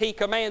 He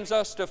commands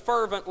us to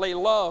fervently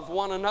love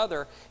one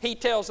another. He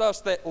tells us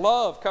that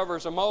love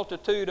covers a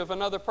multitude of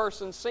another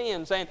person's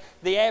sins, and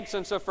the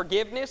absence of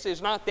forgiveness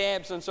is not the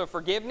absence of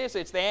forgiveness,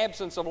 it's the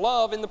absence of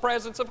love in the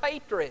presence of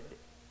hatred.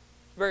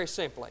 Very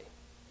simply.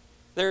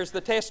 There's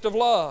the test of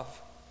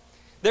love.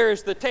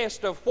 There's the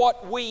test of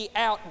what we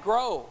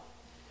outgrow.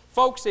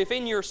 Folks, if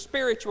in your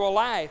spiritual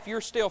life you're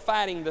still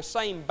fighting the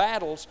same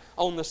battles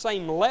on the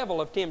same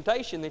level of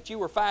temptation that you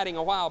were fighting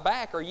a while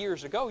back or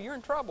years ago, you're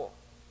in trouble.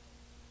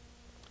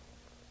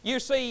 You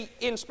see,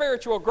 in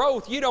spiritual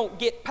growth, you don't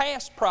get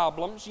past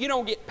problems, you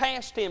don't get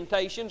past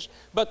temptations,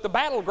 but the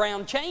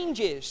battleground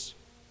changes.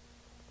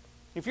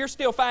 If you're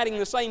still fighting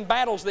the same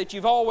battles that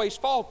you've always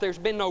fought, there's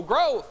been no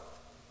growth.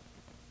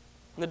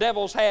 The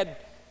devil's had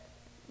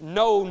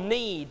no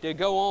need to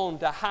go on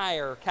to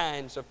higher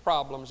kinds of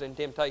problems and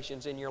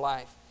temptations in your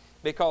life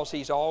because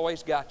he's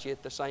always got you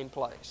at the same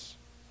place.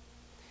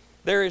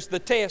 There is the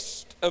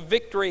test of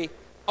victory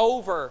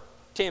over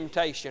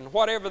temptation.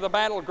 Whatever the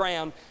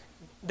battleground,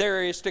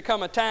 there is to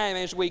come a time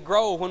as we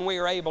grow when we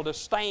are able to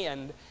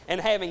stand, and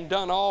having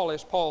done all,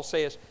 as Paul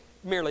says,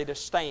 merely to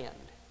stand.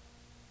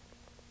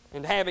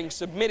 And having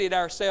submitted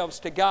ourselves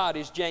to God,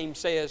 as James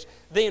says,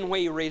 then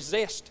we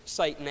resist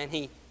Satan and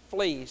he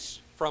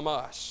flees from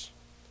us.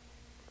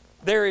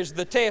 There is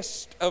the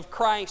test of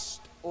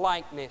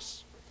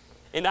Christ-likeness.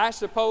 And I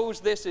suppose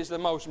this is the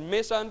most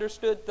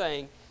misunderstood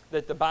thing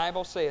that the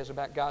Bible says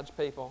about God's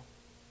people.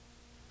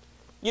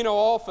 You know,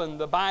 often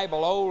the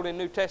Bible, Old and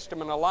New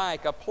Testament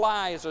alike,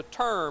 applies a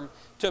term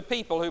to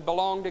people who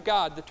belong to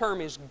God. The term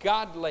is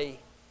godly.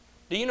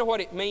 Do you know what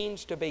it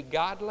means to be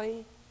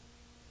godly?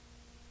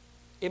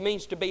 It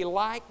means to be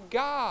like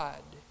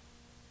God.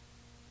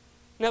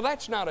 Now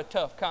that's not a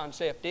tough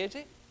concept, is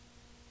it?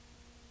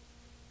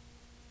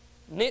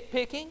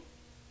 Nitpicking,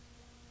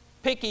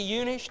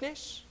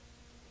 picky-unishness,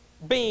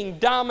 being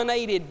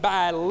dominated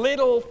by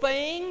little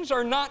things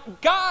are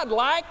not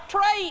God-like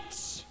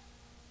traits.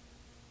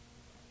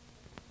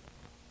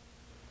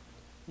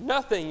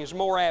 Nothing is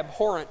more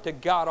abhorrent to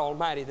God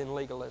Almighty than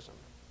legalism.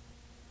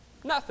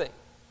 Nothing.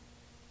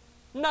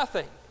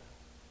 Nothing.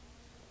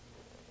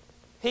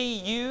 He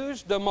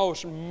used the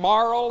most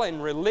moral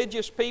and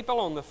religious people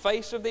on the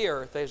face of the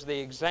earth as the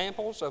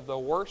examples of the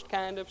worst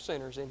kind of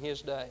sinners in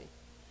His day.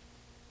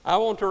 I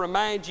want to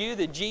remind you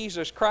that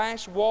Jesus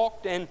Christ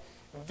walked and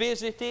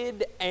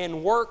visited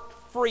and worked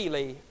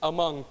freely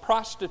among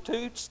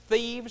prostitutes,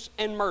 thieves,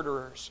 and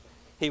murderers.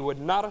 He would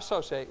not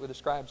associate with the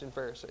scribes and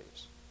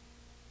Pharisees.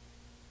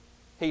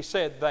 He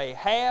said, they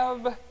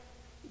have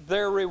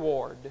their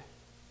reward.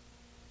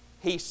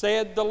 He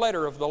said, the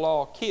letter of the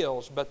law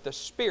kills, but the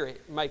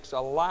Spirit makes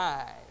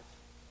alive.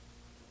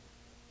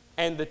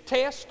 And the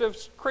test of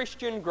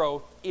Christian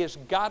growth is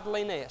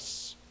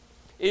godliness.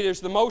 It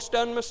is the most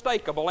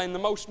unmistakable and the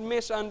most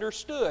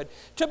misunderstood.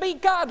 To be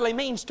godly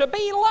means to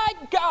be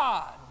like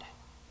God.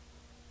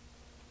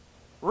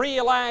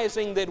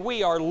 Realizing that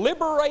we are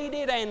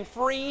liberated and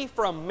free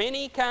from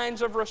many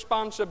kinds of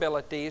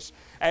responsibilities,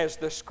 as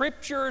the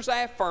Scriptures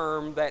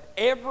affirm that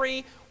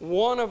every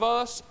one of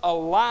us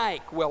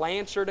alike will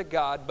answer to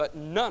God, but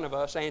none of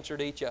us answer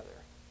to each other.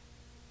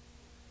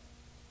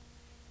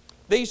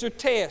 These are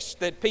tests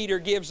that Peter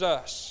gives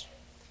us.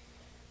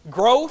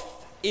 Growth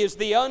is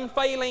the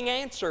unfailing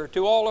answer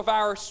to all of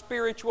our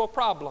spiritual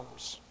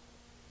problems.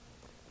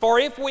 For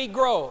if we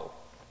grow,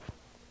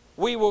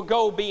 we will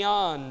go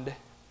beyond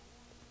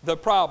the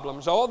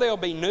problems. Oh, there'll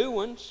be new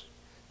ones.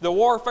 The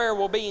warfare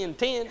will be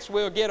intense.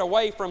 We'll get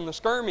away from the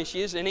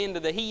skirmishes and into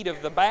the heat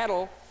of the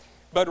battle.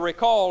 But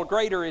recall,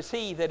 greater is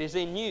He that is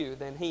in you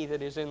than he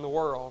that is in the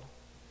world.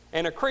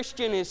 And a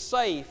Christian is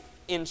safe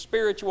in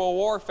spiritual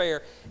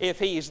warfare if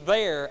he's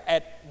there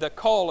at the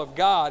call of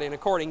God and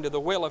according to the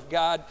will of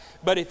God.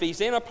 But if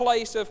he's in a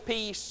place of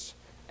peace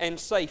and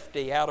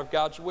safety out of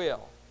God's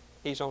will,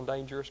 he's on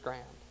dangerous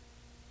ground.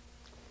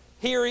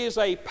 Here is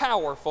a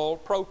powerful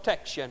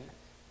protection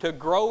to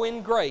grow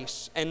in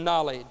grace and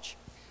knowledge.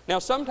 Now,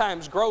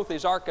 sometimes growth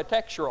is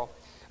architectural.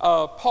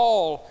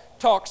 Paul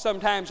talks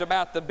sometimes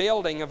about the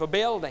building of a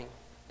building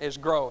as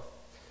growth.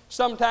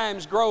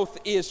 Sometimes growth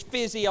is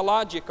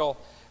physiological,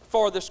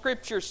 for the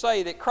Scriptures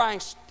say that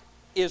Christ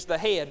is the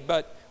head,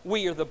 but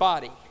we are the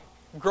body,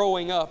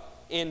 growing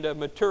up into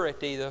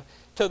maturity,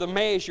 to the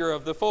measure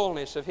of the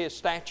fullness of His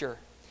stature.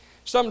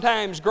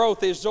 Sometimes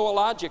growth is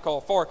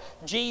zoological, for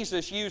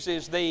Jesus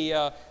uses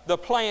the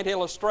plant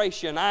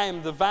illustration, I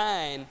am the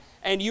vine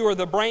and you are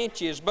the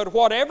branches. But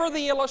whatever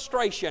the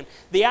illustration,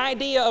 the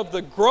idea of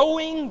the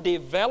growing,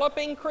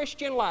 developing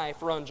Christian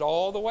life runs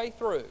all the way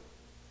through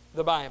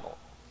the Bible,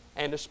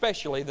 and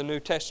especially the New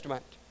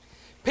Testament.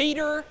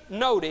 Peter,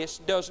 notice,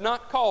 does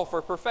not call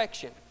for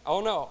perfection.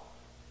 Oh no.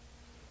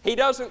 He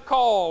doesn't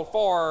call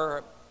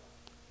for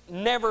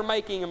never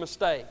making a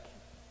mistake.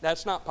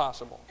 That's not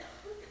possible.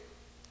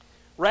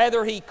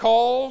 Rather, he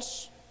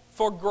calls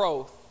for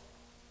growth,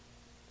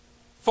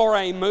 for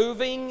a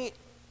moving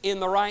in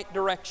the right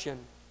direction.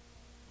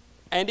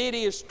 And it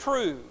is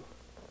true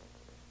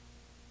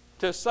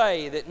to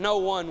say that no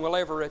one will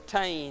ever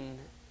attain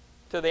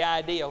to the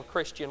ideal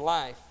Christian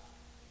life.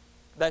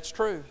 That's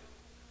true.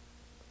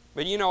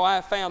 But you know, I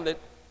have found that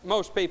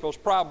most people's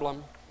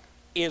problem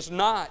is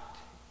not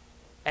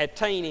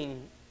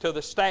attaining to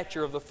the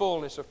stature of the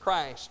fullness of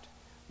Christ.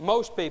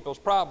 Most people's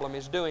problem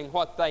is doing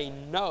what they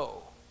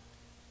know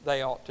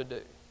they ought to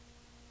do.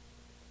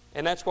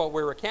 And that's what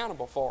we're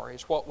accountable for,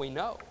 is what we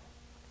know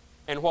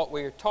and what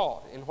we are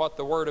taught and what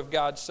the Word of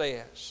God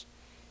says.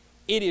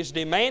 It is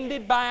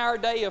demanded by our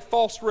day of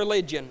false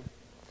religion.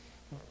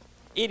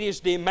 It is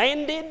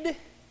demanded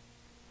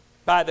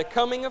by the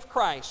coming of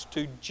Christ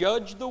to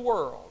judge the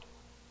world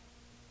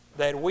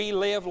that we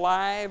live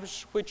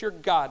lives which are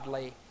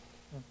godly,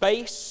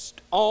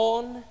 based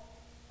on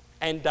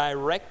and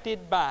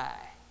directed by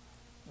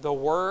the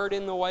Word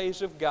and the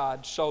ways of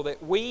God, so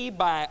that we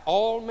by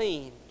all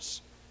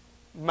means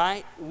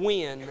might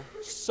win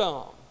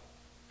some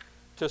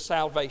to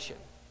salvation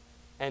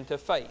and to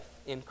faith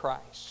in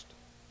Christ.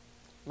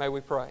 May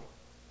we pray.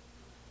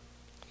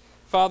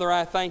 Father,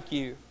 I thank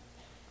You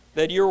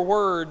that Your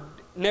Word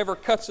never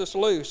cuts us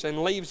loose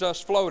and leaves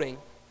us floating.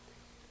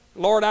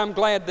 Lord, I'm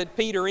glad that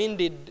Peter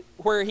ended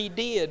where he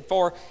did,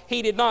 for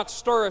he did not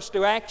stir us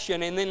to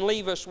action and then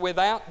leave us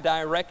without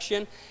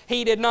direction.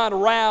 He did not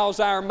rouse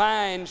our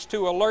minds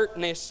to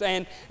alertness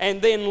and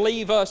then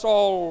leave us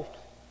all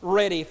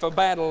ready for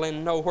battle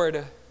and know where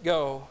to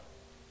go.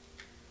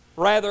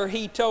 Rather,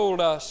 he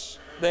told us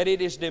that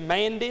it is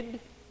demanded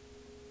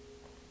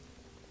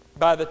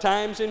by the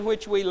times in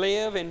which we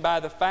live and by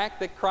the fact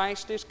that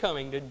Christ is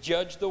coming to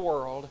judge the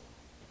world,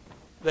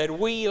 that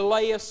we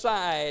lay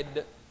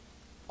aside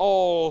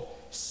all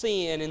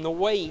sin and the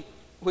weight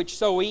which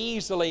so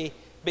easily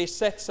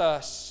besets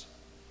us,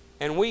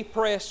 and we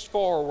press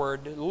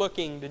forward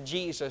looking to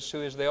Jesus,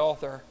 who is the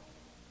author,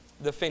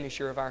 the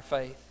finisher of our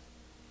faith.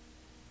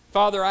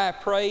 Father, I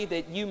pray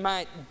that You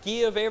might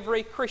give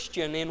every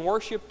Christian in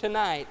worship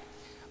tonight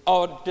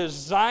a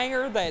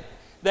desire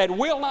that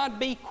will not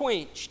be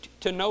quenched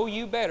to know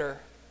You better,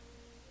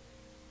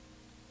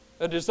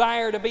 a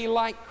desire to be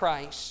like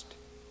Christ,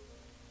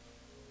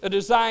 a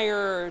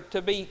desire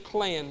to be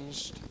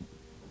cleansed,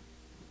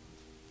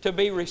 to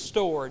be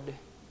restored,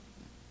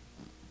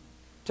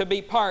 to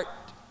be part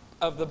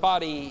of the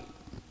body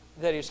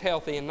that is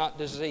healthy and not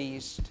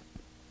diseased,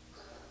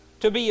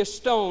 to be a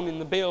stone in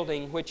the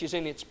building which is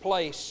in its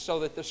place so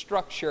that the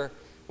structure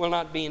will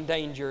not be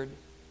endangered,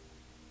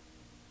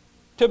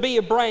 to be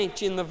a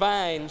branch in the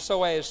vine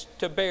so as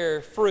to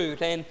bear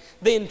fruit, and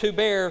then to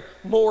bear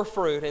more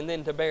fruit, and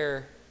then to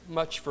bear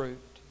much fruit.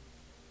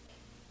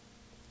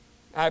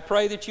 I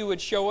pray that You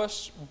would show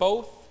us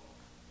both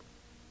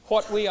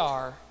what we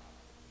are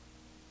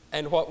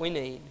and what we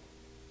need,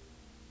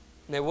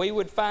 and that we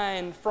would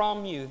find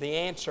from You the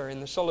answer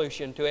and the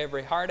solution to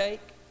every heartache,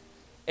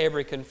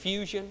 every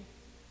confusion,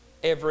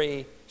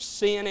 every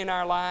sin in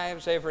our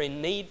lives, every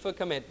need for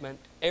commitment,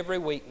 every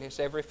weakness,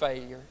 every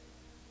failure.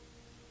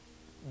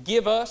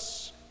 Give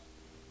us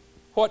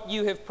what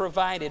You have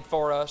provided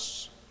for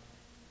us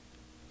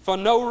for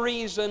no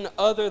reason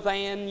other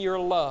than Your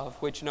love,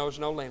 which knows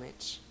no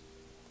limits.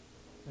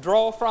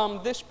 Draw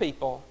from this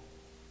people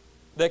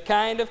the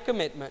kind of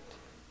commitment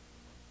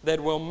that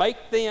will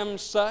make them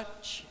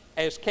such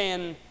as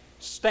can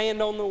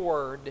stand on the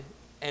Word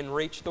and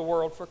reach the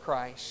world for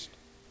Christ.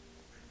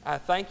 I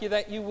thank You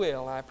that You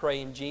will. I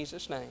pray in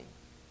Jesus' name.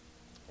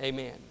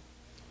 Amen.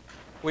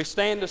 We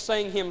stand to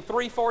sing hymn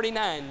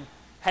 349,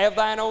 Have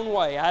Thine Own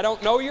Way. I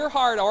don't know your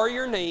heart or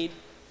your need.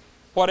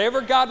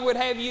 Whatever God would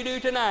have you do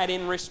tonight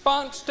in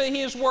response to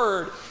His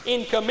Word,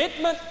 in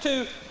commitment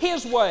to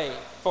His way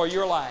for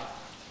your life,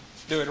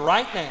 do it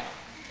right now.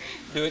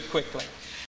 Do it quickly.